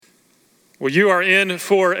Well, you are in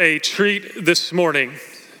for a treat this morning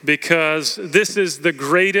because this is the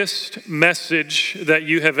greatest message that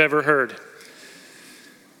you have ever heard.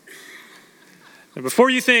 And before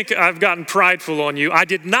you think I've gotten prideful on you, I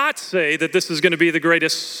did not say that this is going to be the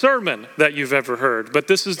greatest sermon that you've ever heard, but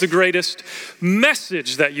this is the greatest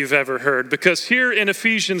message that you've ever heard, because here in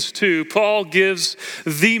Ephesians 2, Paul gives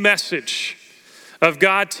the message of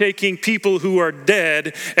God taking people who are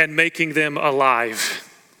dead and making them alive.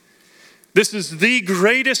 This is the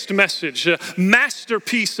greatest message, a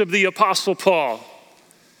masterpiece of the Apostle Paul,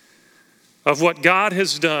 of what God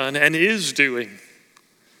has done and is doing,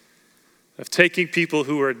 of taking people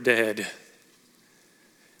who are dead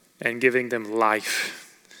and giving them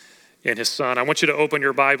life in his Son. I want you to open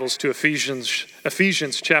your Bibles to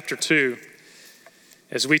Ephesians chapter 2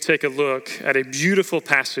 as we take a look at a beautiful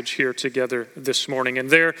passage here together this morning. And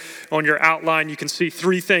there on your outline, you can see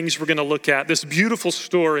three things we're going to look at. This beautiful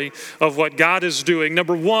story of what God is doing.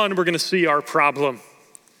 Number one, we're going to see our problem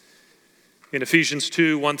in Ephesians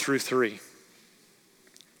 2, 1 through 3.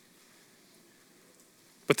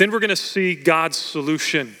 But then we're going to see God's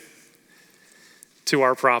solution to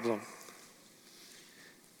our problem.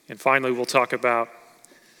 And finally, we'll talk about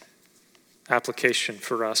application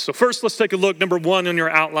for us. So first, let's take a look. Number one on your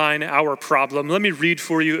outline, our problem. Let me read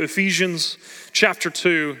for you Ephesians chapter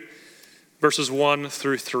 2, verses 1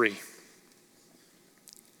 through 3.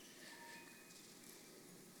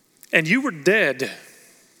 And you were dead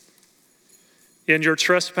in your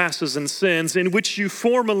trespasses and sins, in which you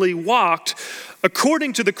formerly walked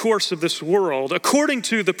according to the course of this world, according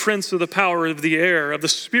to the prince of the power of the air, of the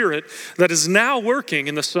spirit that is now working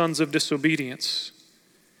in the sons of disobedience.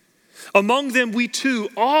 Among them we too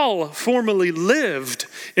all formerly lived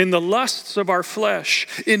in the lusts of our flesh,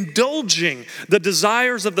 indulging the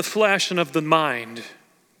desires of the flesh and of the mind,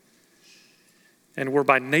 and were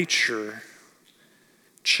by nature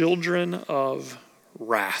children of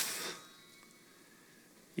wrath,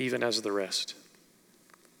 even as the rest.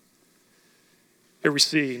 Here we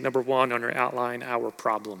see, number one on your outline, our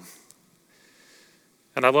problem.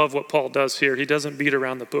 And I love what Paul does here. He doesn't beat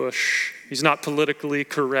around the bush. He's not politically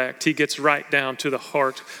correct. He gets right down to the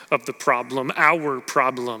heart of the problem, our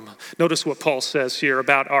problem. Notice what Paul says here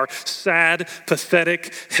about our sad,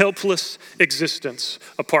 pathetic, helpless existence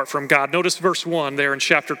apart from God. Notice verse 1 there in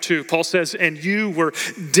chapter 2. Paul says, and you were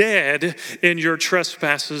dead in your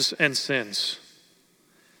trespasses and sins.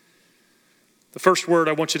 The first word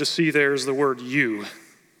I want you to see there is the word you.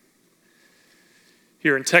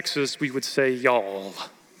 Here in Texas, we would say y'all.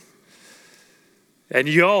 And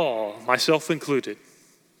y'all, myself included,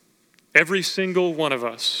 every single one of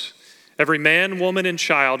us, every man, woman, and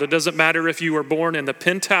child, it doesn't matter if you were born in the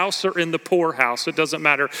penthouse or in the poorhouse. It doesn't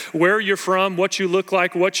matter where you're from, what you look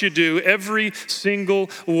like, what you do. Every single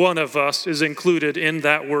one of us is included in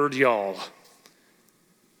that word y'all.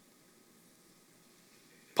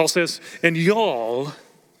 Paul says, and y'all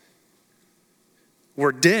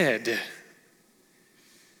were dead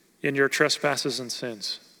in your trespasses and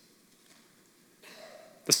sins.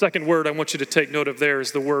 The second word I want you to take note of there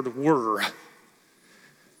is the word were.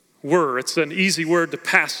 Were, it's an easy word to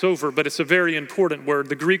pass over, but it's a very important word.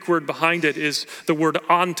 The Greek word behind it is the word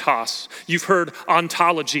ontos. You've heard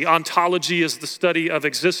ontology. Ontology is the study of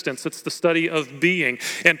existence. It's the study of being.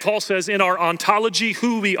 And Paul says in our ontology,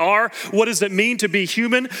 who we are, what does it mean to be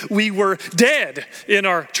human? We were dead in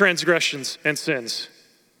our transgressions and sins.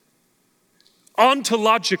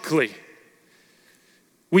 Ontologically,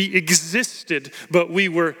 we existed, but we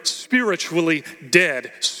were spiritually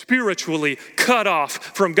dead, spiritually cut off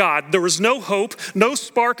from God. There was no hope, no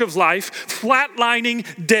spark of life,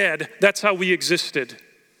 flatlining dead. That's how we existed.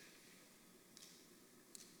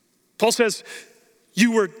 Paul says,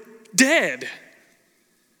 you were dead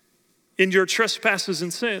in your trespasses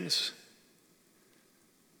and sins.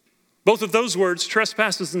 Both of those words,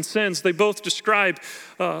 trespasses and sins, they both describe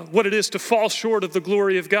what it is to fall short of the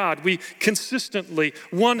glory of God. We consistently,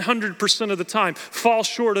 100% of the time, fall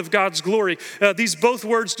short of God's glory. These both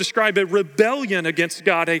words describe a rebellion against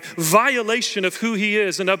God, a violation of who he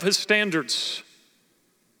is and of his standards.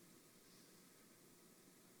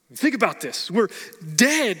 Think about this. We're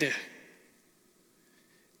dead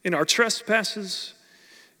in our trespasses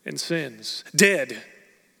and sins. Dead.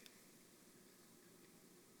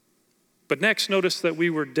 But next, notice that we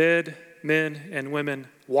were dead men and women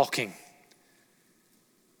walking.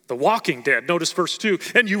 The walking dead. Notice verse 2.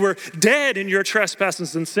 And you were dead in your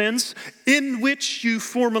trespasses and sins, in which you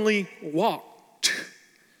formerly walked,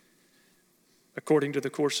 according to the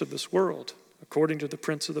course of this world, according to the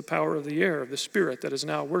prince of the power of the air, of the spirit that is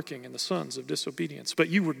now working in the sons of disobedience. But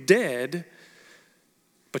you were dead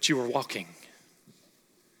but you were walking.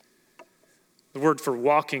 The word for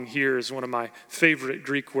walking here is one of my favorite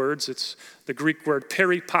Greek words. It's the Greek word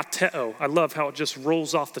peripateo. I love how it just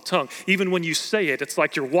rolls off the tongue. Even when you say it, it's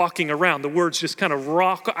like you're walking around. The words just kind of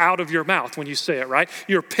rock out of your mouth when you say it, right?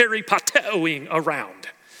 You're peripateoing around.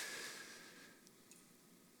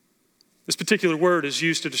 This particular word is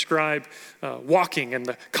used to describe walking and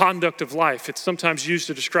the conduct of life. It's sometimes used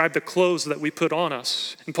to describe the clothes that we put on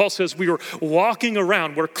us. And Paul says we were walking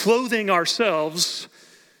around, we're clothing ourselves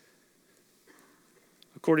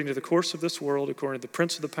according to the course of this world, according to the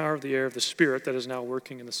prince of the power of the air, of the spirit that is now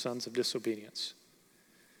working in the sons of disobedience.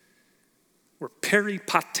 We're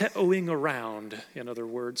peripateoing around, in other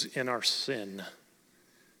words, in our sin.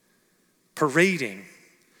 Parading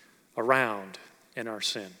around in our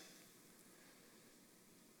sin.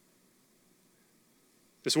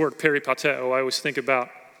 This word peripateo, I always think about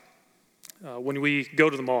when we go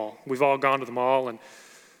to the mall. We've all gone to the mall and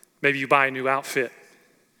maybe you buy a new outfit.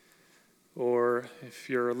 Or if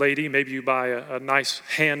you're a lady, maybe you buy a nice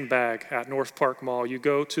handbag at North Park Mall. You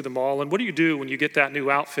go to the mall, and what do you do when you get that new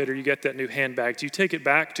outfit or you get that new handbag? Do you take it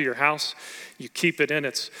back to your house? You keep it in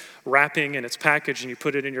its wrapping and its package and you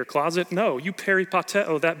put it in your closet? No, you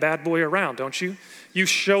peripateo that bad boy around, don't you? You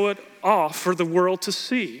show it off for the world to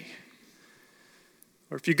see.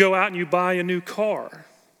 Or if you go out and you buy a new car,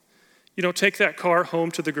 you don't take that car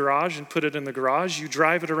home to the garage and put it in the garage. You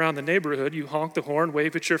drive it around the neighborhood. You honk the horn,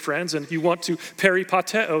 wave at your friends, and you want to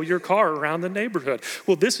peripateo your car around the neighborhood.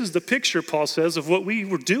 Well, this is the picture, Paul says, of what we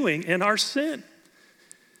were doing in our sin.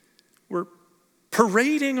 We're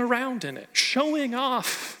parading around in it, showing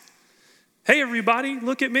off. Hey, everybody,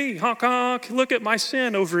 look at me. Honk, honk. Look at my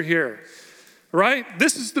sin over here. Right?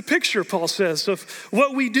 This is the picture, Paul says, of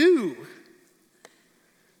what we do.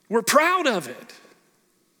 We're proud of it.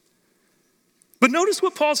 But notice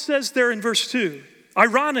what Paul says there in verse 2.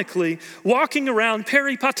 Ironically, walking around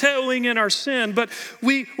peripateoing in our sin, but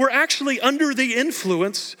we were actually under the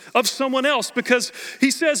influence of someone else because he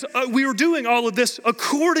says we were doing all of this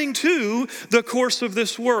according to the course of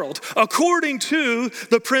this world, according to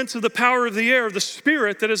the prince of the power of the air, the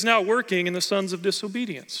spirit that is now working in the sons of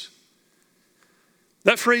disobedience.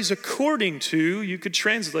 That phrase according to, you could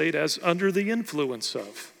translate as under the influence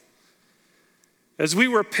of. As we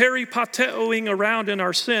were peripateoing around in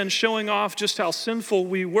our sin, showing off just how sinful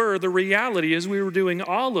we were, the reality is we were doing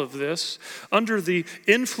all of this under the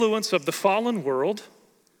influence of the fallen world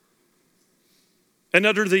and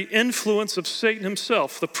under the influence of Satan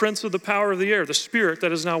himself, the prince of the power of the air, the spirit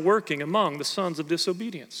that is now working among the sons of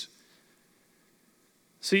disobedience.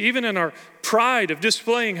 See, even in our pride of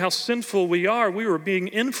displaying how sinful we are, we were being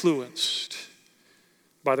influenced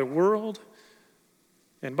by the world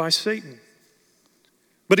and by Satan.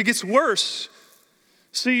 But it gets worse.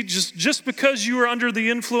 See, just because you are under the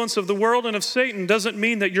influence of the world and of Satan doesn't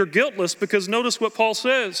mean that you're guiltless, because notice what Paul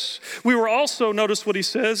says. We were also, notice what he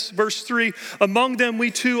says, verse 3, among them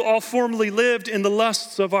we too all formerly lived in the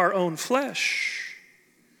lusts of our own flesh,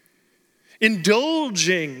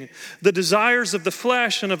 indulging the desires of the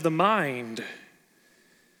flesh and of the mind,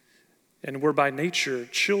 and were by nature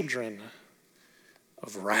children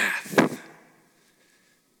of wrath,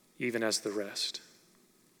 even as the rest.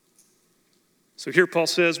 So here Paul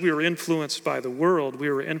says we were influenced by the world, we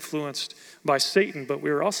were influenced by Satan, but we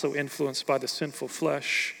were also influenced by the sinful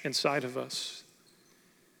flesh inside of us.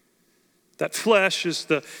 That flesh is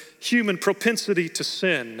the human propensity to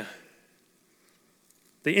sin,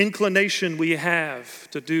 the inclination we have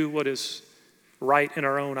to do what is right in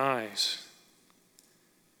our own eyes.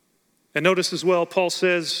 And notice as well, Paul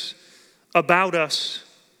says about us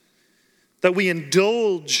that we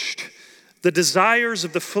indulged the desires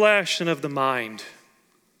of the flesh and of the mind.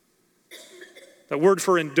 That word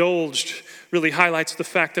for indulged really highlights the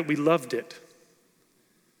fact that we loved it.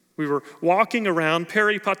 We were walking around,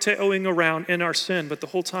 peripateoing around in our sin, but the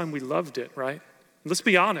whole time we loved it, right? Let's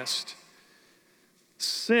be honest.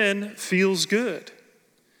 Sin feels good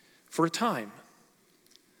for a time.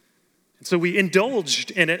 And so we indulged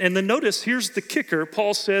in it. And then notice, here's the kicker.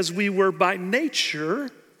 Paul says we were by nature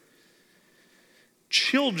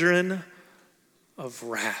children of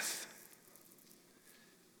wrath,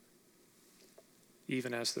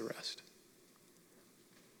 even as the rest.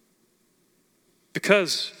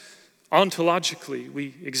 Because ontologically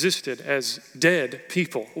we existed as dead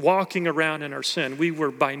people, walking around in our sin. We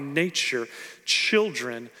were by nature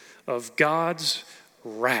children of God's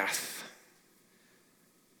wrath.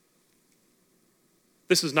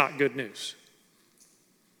 This is not good news.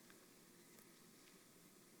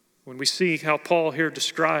 When we see how Paul here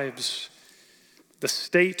describes the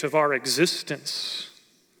state of our existence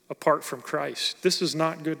apart from Christ. This is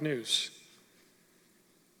not good news.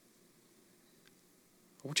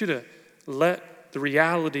 I want you to let the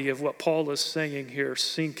reality of what Paul is saying here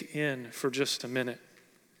sink in for just a minute.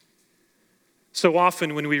 So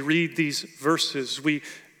often when we read these verses, we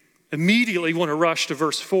immediately want to rush to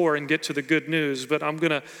verse 4 and get to the good news, but I'm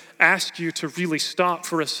going to ask you to really stop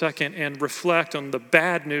for a second and reflect on the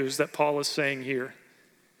bad news that Paul is saying here.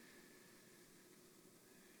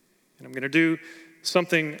 And I'm going to do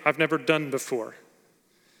something I've never done before.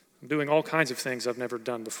 I'm doing all kinds of things I've never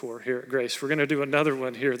done before here at Grace. We're going to do another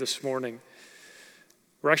one here this morning.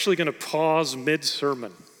 We're actually going to pause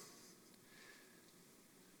mid-sermon.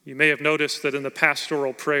 You may have noticed that in the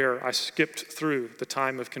pastoral prayer, I skipped through the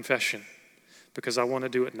time of confession because I want to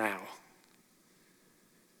do it now.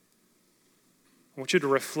 I want you to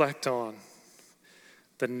reflect on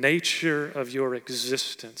the nature of your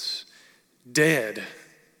existence, dead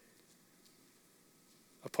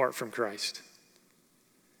apart from Christ.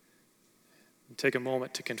 And take a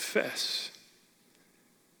moment to confess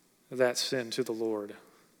that sin to the Lord.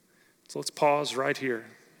 So let's pause right here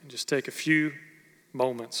and just take a few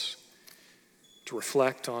moments to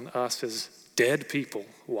reflect on us as dead people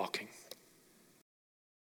walking.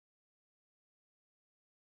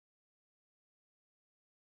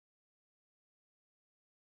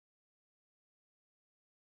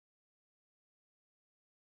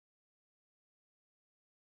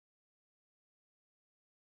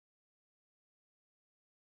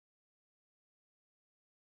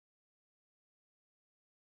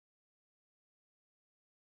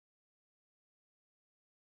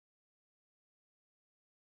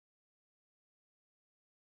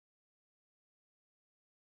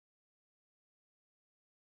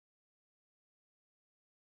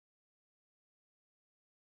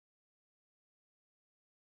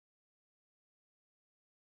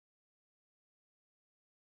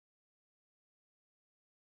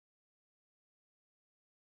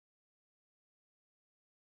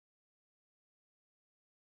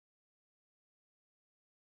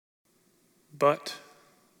 But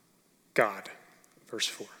God, verse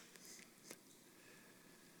 4.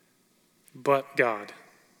 But God.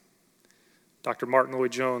 Dr. Martin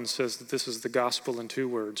Lloyd-Jones says that this is the gospel in 2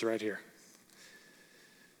 words right here.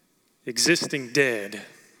 Existing dead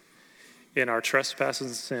in our trespasses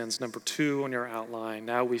and sins, number 2 on your outline.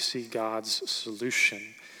 Now we see God's solution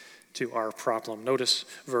to our problem. Notice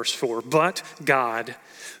verse 4. But God,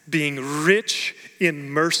 being rich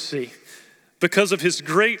in mercy, because of his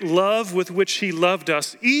great love with which he loved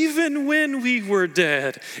us, even when we were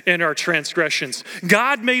dead in our transgressions.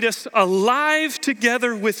 God made us alive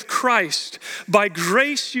together with Christ. By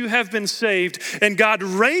grace you have been saved, and God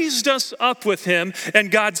raised us up with him,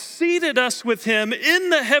 and God seated us with him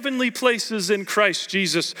in the heavenly places in Christ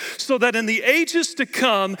Jesus, so that in the ages to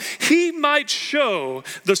come he might show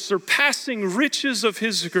the surpassing riches of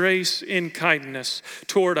his grace in kindness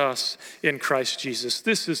toward us in Christ Jesus.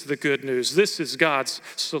 This is the good news. This is God's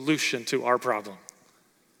solution to our problem.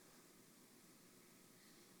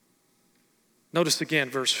 Notice again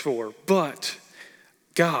verse 4. But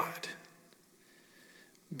God,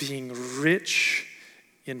 being rich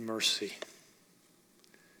in mercy.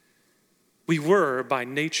 We were by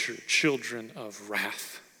nature children of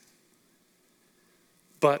wrath.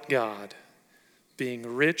 But God,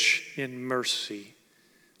 being rich in mercy,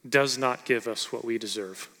 does not give us what we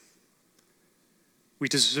deserve. We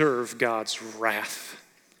deserve God's wrath.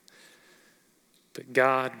 But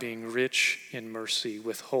God, being rich in mercy,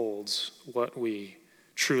 withholds what we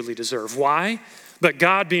truly deserve. Why? But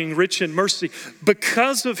God, being rich in mercy,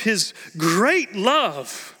 because of his great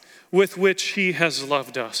love with which he has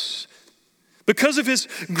loved us. Because of his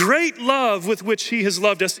great love with which he has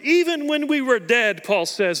loved us, even when we were dead, Paul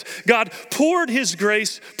says, God poured his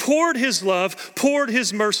grace, poured his love, poured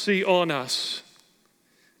his mercy on us.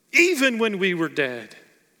 Even when we were dead.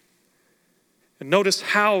 And notice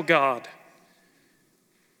how God,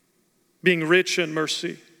 being rich in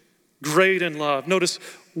mercy, great in love. Notice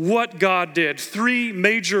what God did. 3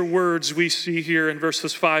 major words we see here in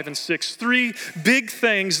verses 5 and 6. 3 big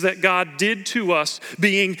things that God did to us,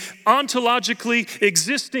 being ontologically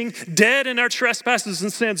existing, dead in our trespasses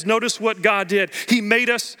and sins. Notice what God did. He made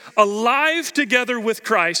us alive together with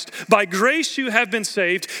Christ. By grace you have been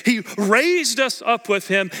saved. He raised us up with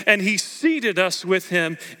him, and he seated us with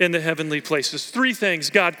him in the heavenly places. 3 things.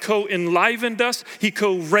 God co-enlivened us, he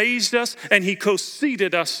co-raised us, and he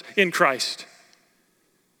co-seated us in Christ.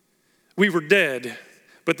 We were dead,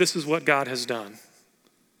 but this is what God has done.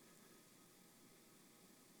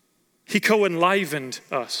 He co-enlivened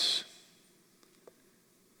us.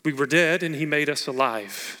 We were dead, and he made us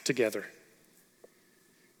alive together.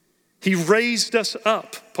 He raised us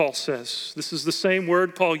up, Paul says. This is the same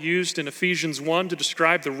word Paul used in Ephesians 1 to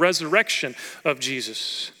describe the resurrection of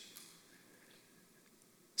Jesus.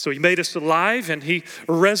 So he made us alive and he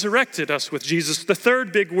resurrected us with Jesus. The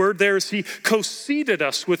third big word there is he co-seated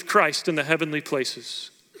us with Christ in the heavenly places.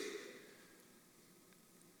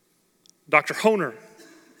 Dr. Honer,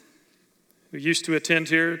 who used to attend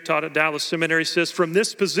here, taught at Dallas Seminary, says, from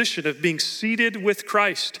this position of being seated with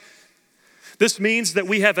Christ, this means that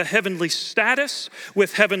we have a heavenly status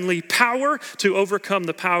with heavenly power to overcome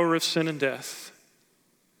the power of sin and death.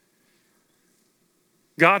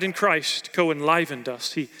 God in Christ co-enlivened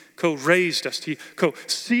us. He co-raised us. He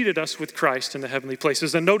co-seated us with Christ in the heavenly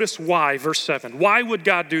places. And notice why, verse 7. Why would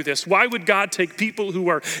God do this? Why would God take people who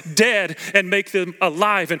are dead and make them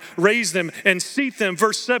alive and raise them and seat them?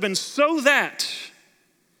 Verse 7, so that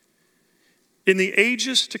in the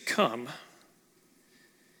ages to come,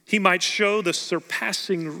 he might show the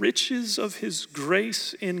surpassing riches of his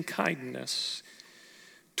grace in kindness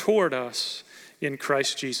toward us in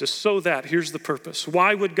Christ Jesus. So that, here's the purpose.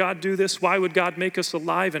 Why would God do this? Why would God make us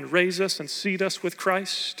alive and raise us and seat us with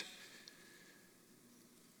Christ?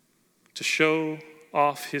 To show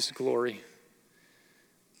off his glory.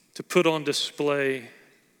 To put on display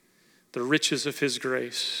the riches of his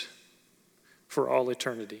grace for all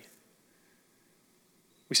eternity.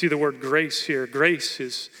 We see the word grace here. Grace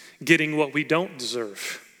is getting what we don't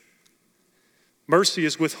deserve. Mercy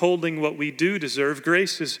is withholding what we do deserve.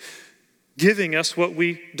 Grace is giving us what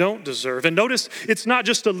we don't deserve. And notice, it's not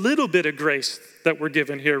just a little bit of grace that we're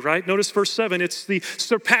given here, right? Notice verse 7, it's the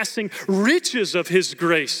surpassing riches of his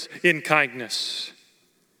grace in kindness.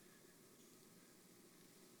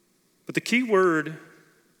 But the key word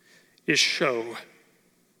is show.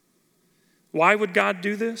 Why would God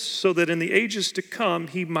do this? So that in the ages to come,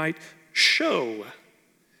 he might show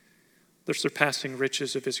the surpassing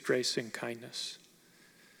riches of his grace and kindness.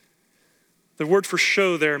 The word for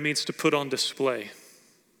show there means to put on display,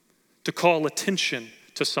 to call attention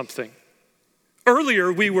to something.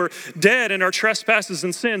 Earlier, we were dead in our trespasses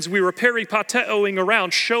and sins. We were peripateoing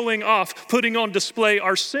around, showing off, putting on display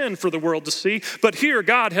our sin for the world to see. But here,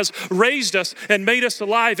 God has raised us and made us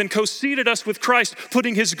alive and co-seated us with Christ,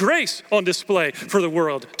 putting his grace on display for the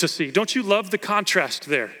world to see. Don't you love the contrast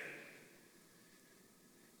there?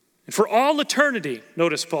 And for all eternity,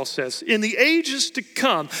 notice Paul says, in the ages to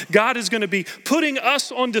come, God is going to be putting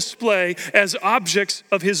us on display as objects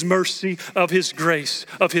of his mercy, of his grace,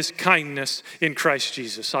 of his kindness in Christ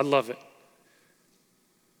Jesus. I love it.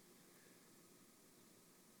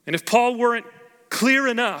 And if Paul weren't clear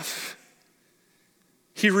enough,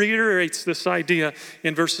 he reiterates this idea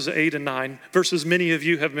in verses 8 and 9, verses many of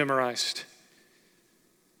you have memorized.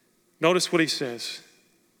 Notice what he says.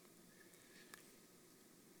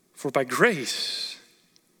 For by grace,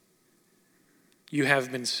 you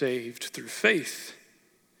have been saved through faith.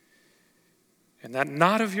 And that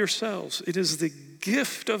not of yourselves. It is the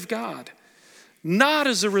gift of God, not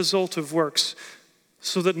as a result of works,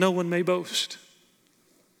 so that no one may boast.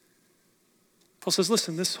 Paul says,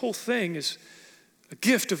 listen, this whole thing is a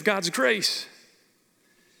gift of God's grace.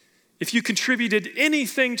 If you contributed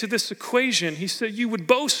anything to this equation, he said you would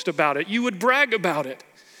boast about it, you would brag about it.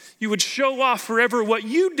 You would show off forever what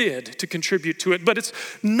you did to contribute to it. But it's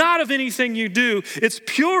not of anything you do. It's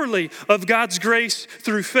purely of God's grace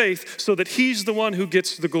through faith so that he's the one who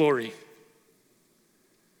gets the glory.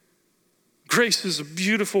 Grace is a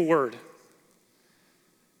beautiful word.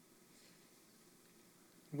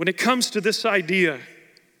 When it comes to this idea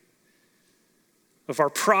of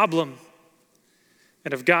our problem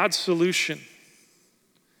and of God's solution,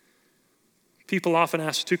 people often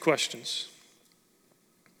ask two questions.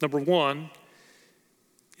 Number one,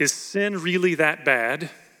 is sin really that bad?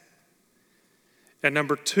 And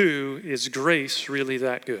number two, is grace really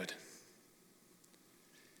that good?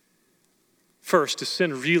 First, is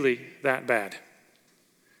sin really that bad?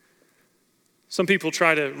 Some people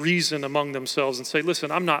try to reason among themselves and say, listen,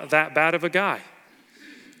 I'm not that bad of a guy.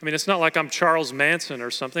 I mean, it's not like I'm Charles Manson or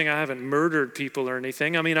something. I haven't murdered people or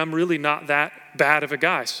anything. I mean, I'm really not that bad of a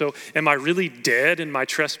guy. So am I really dead in my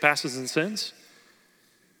trespasses and sins?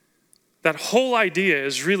 That whole idea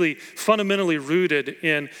is really fundamentally rooted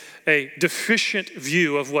in a deficient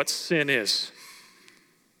view of what sin is.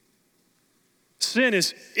 Sin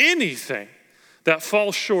is anything that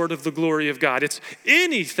falls short of the glory of God. It's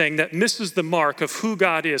anything that misses the mark of who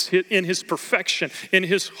God is in his perfection, in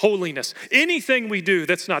his holiness. Anything we do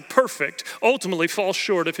that's not perfect ultimately falls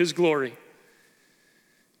short of his glory.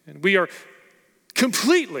 And we are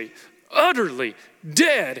completely, utterly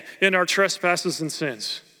dead in our trespasses and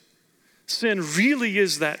sins. sin really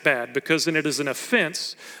is that bad because then it is an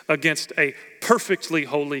offense against a perfectly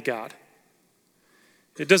holy God.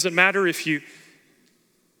 It doesn't matter if you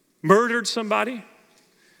murdered somebody,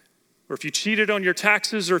 or if you cheated on your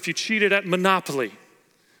taxes, or if you cheated at Monopoly.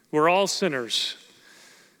 We're all sinners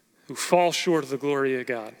who fall short of the glory of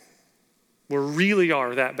God. We really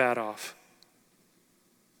are that bad off.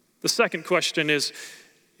 The second question is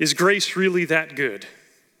grace really that good?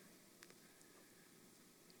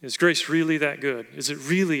 Is grace really that good? Is it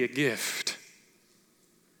really a gift?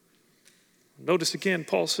 Notice again,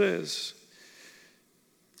 Paul says,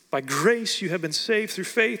 by grace you have been saved through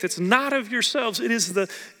faith. It's not of yourselves. It is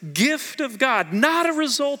the gift of God, not a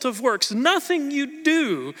result of works. Nothing you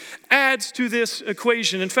do adds to this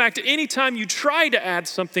equation. In fact, anytime you try to add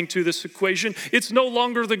something to this equation, it's no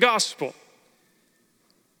longer the gospel.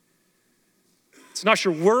 It's not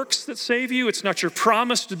your works that save you. It's not your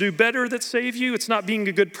promise to do better that save you. It's not being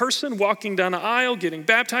a good person, walking down an aisle, getting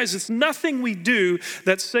baptized. It's nothing we do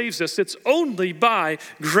that saves us. It's only by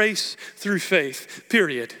grace through faith,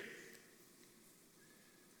 period.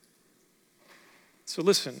 So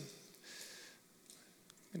listen,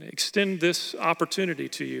 I'm going to extend this opportunity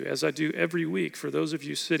to you as I do every week for those of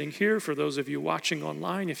you sitting here, for those of you watching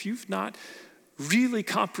online. If you've not really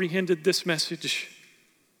comprehended this message,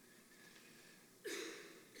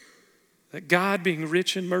 that God, being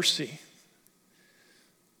rich in mercy,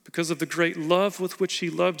 because of the great love with which he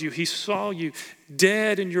loved you, he saw you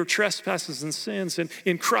dead in your trespasses and sins, and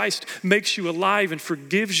in Christ makes you alive and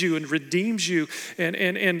forgives you and redeems you.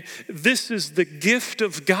 And this is the gift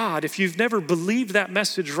of God. If you've never believed that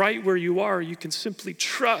message right where you are, you can simply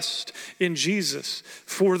trust in Jesus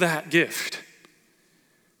for that gift.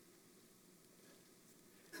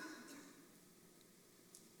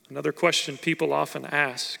 Another question people often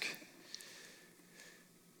ask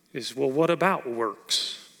is, well, what about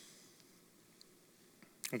works?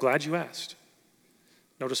 I'm glad you asked.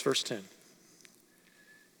 Notice verse 10.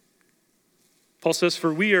 Paul says,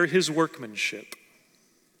 for we are his workmanship,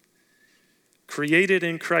 created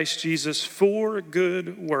in Christ Jesus for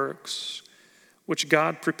good works, which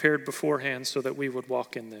God prepared beforehand so that we would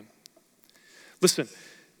walk in them. Listen,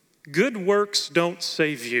 good works don't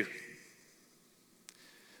save you,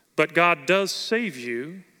 but God does save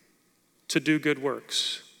you to do good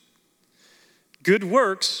works. Good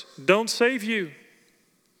works don't save you.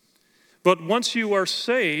 But once you are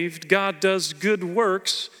saved, God does good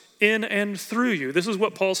works in and through you. This is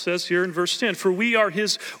what Paul says here in verse 10. For we are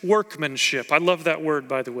his workmanship. I love that word,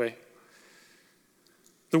 by the way.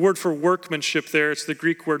 The word for workmanship there, it's the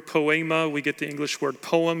Greek word poema. We get the English word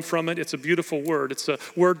poem from it. It's a beautiful word. It's a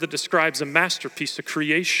word that describes a masterpiece, a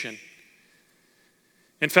creation.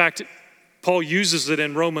 In fact, Paul uses it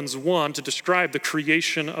in Romans 1 to describe the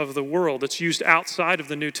creation of the world. It's used outside of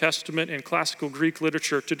the New Testament in classical Greek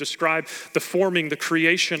literature to describe the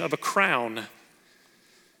creation of a crown.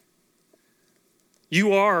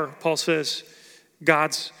 You are, Paul says,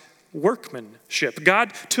 God's workmanship.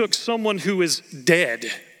 God took someone who is dead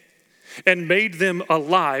and made them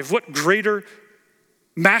alive. What greater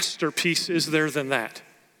masterpiece is there than that?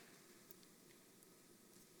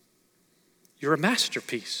 You're a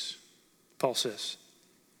masterpiece, Paul says.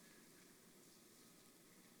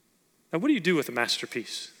 Now, what do you do with a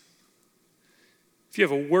masterpiece? If you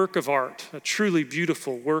have a work of art, a truly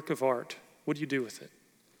beautiful work of art, what do you do with it?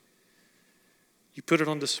 You put it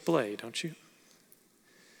on display, don't you?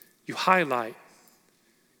 You highlight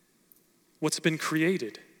what's been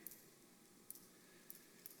created.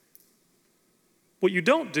 What you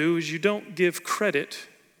don't do is you don't give credit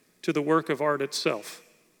to the work of art itself,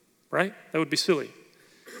 right? That would be silly.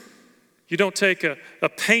 You don't take a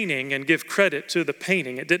painting and give credit to the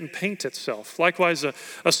painting. It didn't paint itself. Likewise, a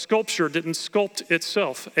sculpture didn't sculpt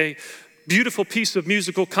itself. A beautiful piece of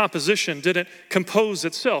musical composition didn't compose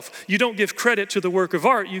itself. You don't give credit to the work of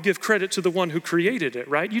art. You give credit to the one who created it,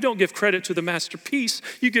 right? You don't give credit to the masterpiece.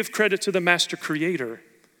 You give credit to the master creator.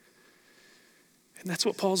 And that's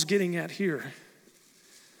what Paul's getting at here.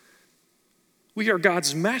 We are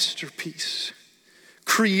God's masterpiece,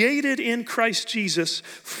 created in Christ Jesus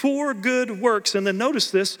for good works. And then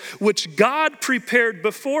notice this, which God prepared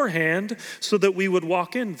beforehand so that we would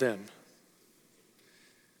walk in them.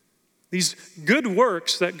 These good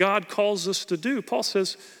works that God calls us to do, Paul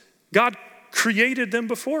says, God created them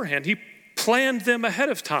beforehand. He planned them ahead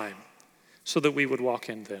of time so that we would walk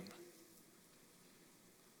in them.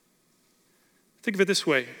 Think of it this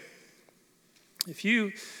way. If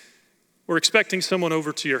you were expecting someone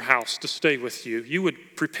over to your house to stay with you, you would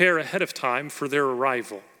prepare ahead of time for their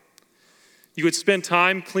arrival. You would spend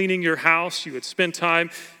time cleaning your house. You would spend time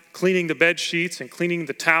cleaning the bed sheets and cleaning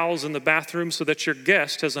the towels in the bathroom so that your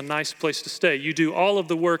guest has a nice place to stay. You do all of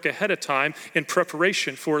the work ahead of time in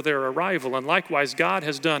preparation for their arrival. And likewise, God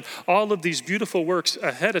has done all of these beautiful works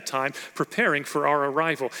ahead of time, preparing for our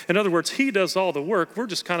arrival. In other words, he does all the work. We're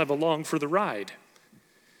just kind of along for the ride.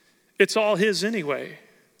 It's all his anyway.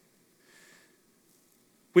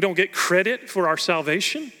 We don't get credit for our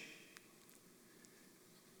salvation.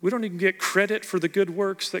 We don't even get credit for the good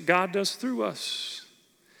works that God does through us.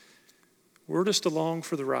 We're just along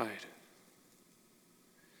for the ride.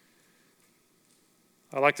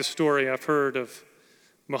 I like the story I've heard of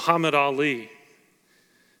Muhammad Ali.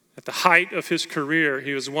 At the height of his career,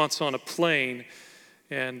 he was once on a plane,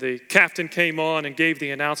 and the captain came on and gave the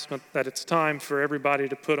announcement that it's time for everybody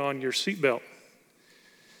to put on your seatbelt.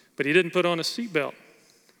 But he didn't put on a seatbelt.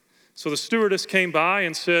 So the stewardess came by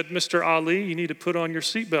and said, "Mr. Ali, you need to put on your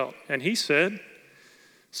seatbelt." And he said,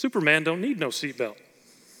 "Superman don't need no seatbelt."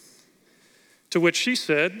 To which she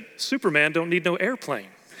said, "Superman don't need no airplane."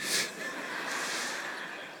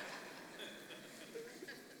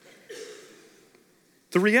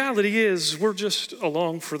 The reality is we're just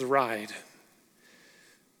along for the ride.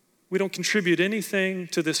 We don't contribute anything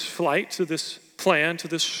to this flight, to this plan, to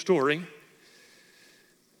this story.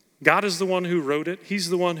 God is the one who wrote it. He's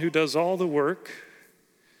the one who does all the work.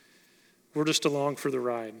 We're just along for the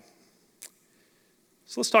ride.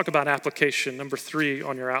 So let's talk about application, number 3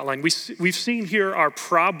 on your outline. We've seen here our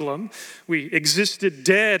problem. We existed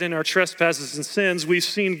dead in our trespasses and sins. We've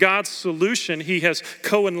seen God's solution. He has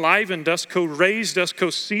co-enlivened us, co-raised us,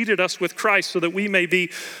 co-seated us with Christ so that we may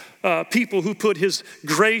be people who put his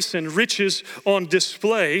grace and riches on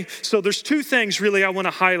display. So there's 2 things really I want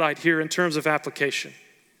to highlight here in terms of application.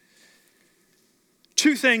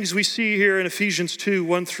 2 things we see here in Ephesians 2,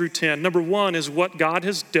 1 through 10. Number 1 is what God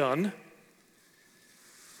has done.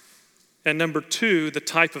 And number 2, the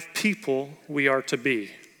type of people we are to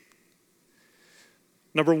be.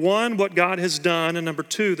 Number 1, what God has done. And number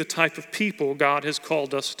 2, the type of people God has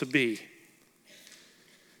called us to be.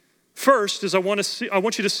 First is I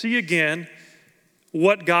want you to see again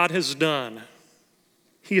what God has done.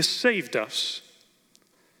 He has saved us.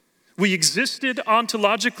 We existed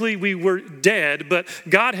ontologically, we were dead, but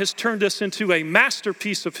God has turned us into a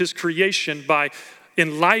masterpiece of his creation by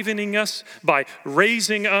enlivening us, by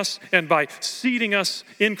raising us, and by seating us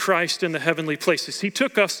in Christ in the heavenly places. He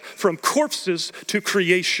took us from corpses to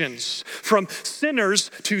creations, from sinners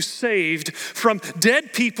to saved, from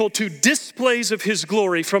dead people to displays of his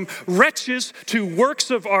glory, from wretches to works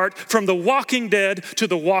of art, from the walking dead to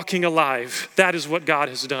the walking alive. That is what God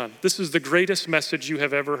has done. This is the greatest message you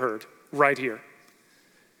have ever heard, right here.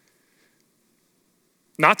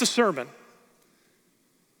 Not the sermon.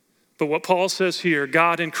 But what Paul says here,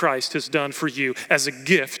 God in Christ has done for you as a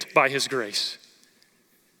gift by his grace.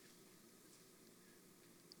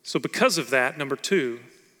 So because of that, number 2,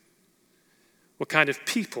 what kind of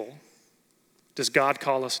people does God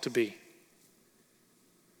call us to be?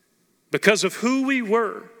 Because of who we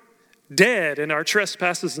were, dead in our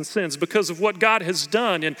trespasses and sins, because of what God has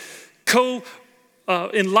done in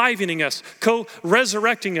enlivening us,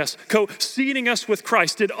 co-resurrecting us, co-seating us with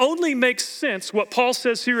Christ. It only makes sense, what Paul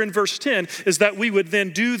says here in verse 10, is that we would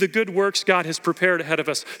then do the good works God has prepared ahead of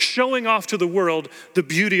us, showing off to the world the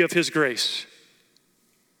beauty of his grace.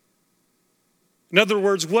 In other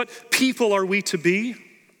words, what people are we to be?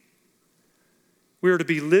 We are to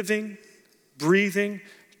be living, breathing,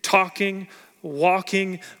 talking,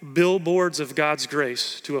 walking billboards of God's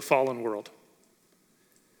grace to a fallen world.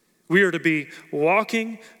 We are to be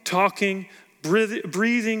walking, talking,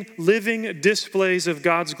 breathing, living displays of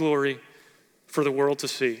God's glory for the world to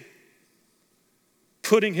see.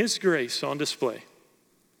 Putting his grace on display.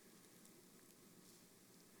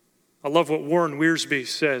 I love what Warren Wiersbe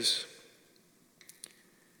says.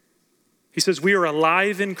 He says, "We are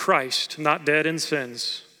alive in Christ, not dead in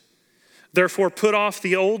sins. Therefore, put off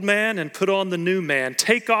the old man and put on the new man.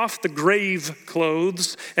 Take off the grave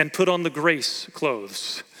clothes and put on the grace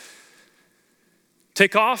clothes."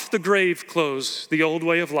 Take off the grave clothes, the old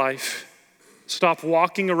way of life. Stop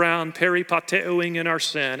walking around peripateoing in our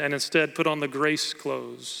sin and instead put on the grace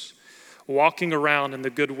clothes, walking around in the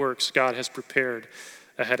good works God has prepared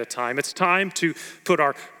ahead of time. It's time to put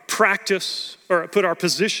our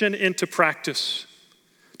position into practice,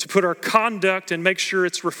 to put our conduct and make sure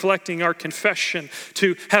it's reflecting our confession,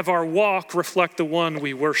 to have our walk reflect the one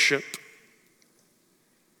we worship.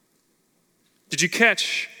 Did you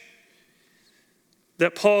catch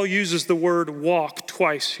that Paul uses the word walk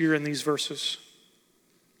twice here in these verses?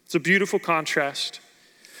 It's a beautiful contrast.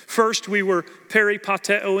 First, we were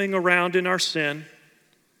peripateoing around in our sin.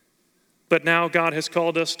 but now God has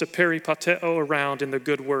called us to peripateo around in the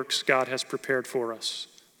good works God has prepared for us.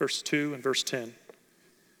 Verse 2 and verse 10.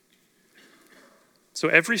 So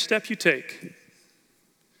every step you take,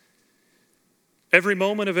 every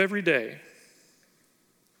moment of every day,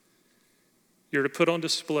 you're to put on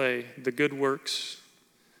display the good works,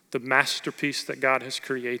 the masterpiece that God has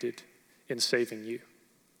created in saving you.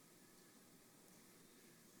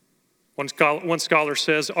 One scholar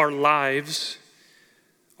says, our lives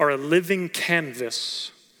are a living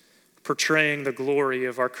canvas portraying the glory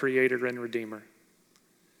of our Creator and Redeemer.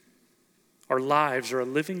 Our lives are a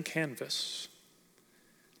living canvas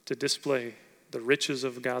to display the riches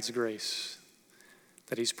of God's grace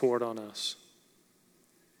that He's poured on us.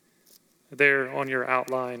 There on your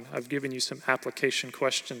outline, I've given you some application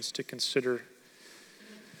questions to consider.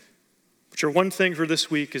 But your one thing for this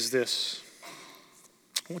week is this.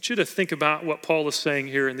 I want you to think about what Paul is saying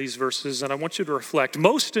here in these verses, and I want you to reflect.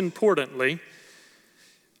 Most importantly,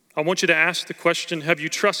 I want you to ask the question, have you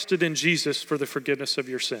trusted in Jesus for the forgiveness of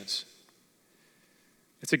your sins?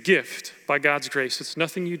 It's a gift by God's grace. It's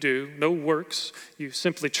nothing you do, no works. You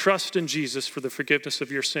simply trust in Jesus for the forgiveness of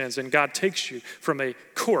your sins, and God takes you from a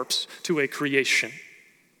corpse to a creation,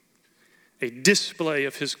 a display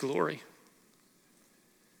of His glory.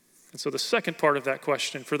 And so the second part of that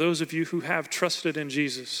question, for those of you who have trusted in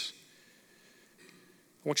Jesus,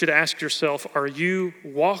 I want you to ask yourself, are you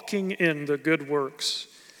walking in the good works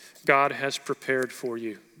God has prepared for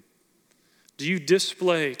you? Do you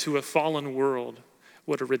display to a fallen world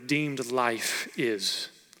what a redeemed life is?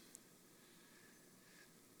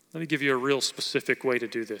 Let me give you a real specific way to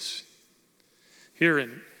do this. Here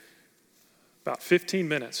in about 15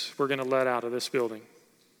 minutes, we're going to let out of this building.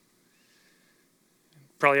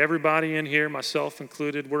 Probably everybody in here, myself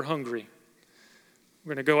included, we're hungry.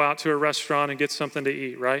 We're going to go out to a restaurant and get something to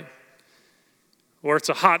eat, right? Or it's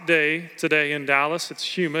a hot day today in Dallas.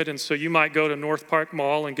 It's humid, and so you might go to North Park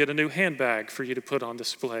Mall and get a new handbag for you to put on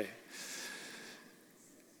display.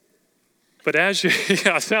 But as you,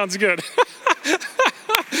 yeah, sounds good.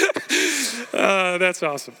 That's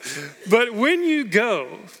awesome. But when you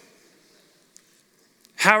go,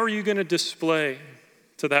 how are you going to display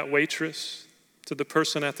to that waitress, to the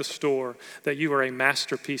person at the store, that you are a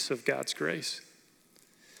masterpiece of God's grace?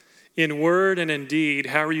 In word and in deed,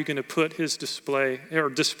 how are you going to put His display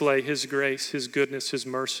His grace, His goodness, His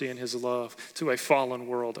mercy, and His love to a fallen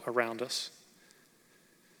world around us?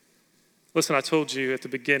 Listen, I told you at the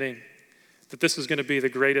beginning that this is going to be the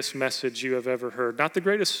greatest message you have ever heard. Not the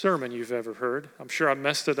greatest sermon you've ever heard. I'm sure I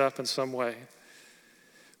messed it up in some way.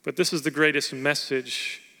 But this is the greatest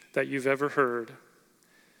message that you've ever heard.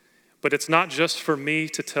 But it's not just for me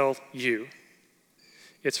to tell you.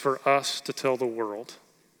 It's for us to tell the world.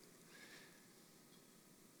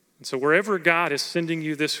 And so wherever God is sending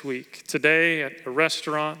you this week, today at a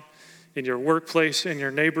restaurant, in your workplace, in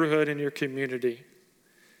your neighborhood, in your community,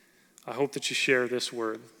 I hope that you share this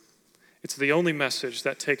word. It's the only message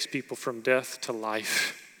that takes people from death to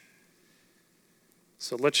life.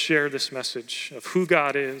 So let's share this message of who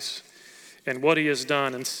God is and what He has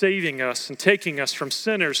done in saving us and taking us from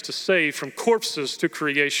sinners to saved, from corpses to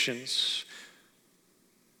creations,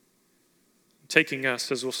 taking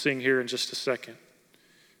us, as we'll sing here in just a second,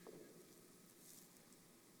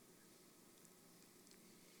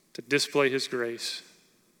 to display His grace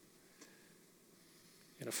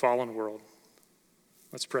in a fallen world.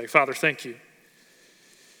 Let's pray. Father, thank you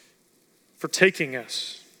for taking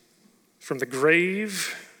us from the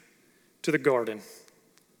grave to the garden.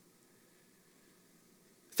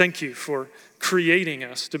 Thank you for creating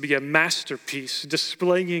us to be a masterpiece,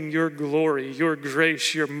 displaying your glory, your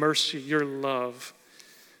grace, your mercy, your love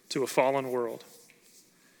to a fallen world.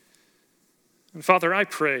 And Father, I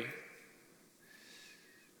pray,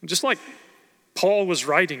 just like Paul was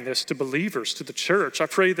writing this to believers, to the church, I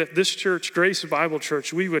pray that this church, Grace Bible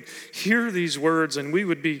Church, we would hear these words and we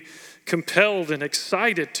would be compelled and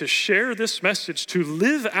excited to share this message, to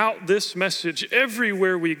live out this message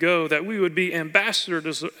everywhere we go, that we would be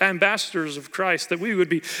ambassadors of Christ, that we would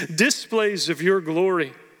be displays of your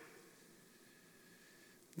glory,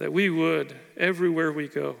 that we would, everywhere we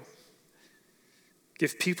go,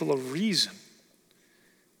 give people a reason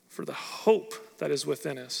for the hope that is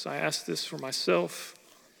within us. I ask this for myself,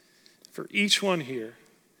 for each one here,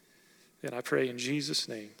 and I pray in Jesus'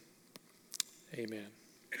 name, amen.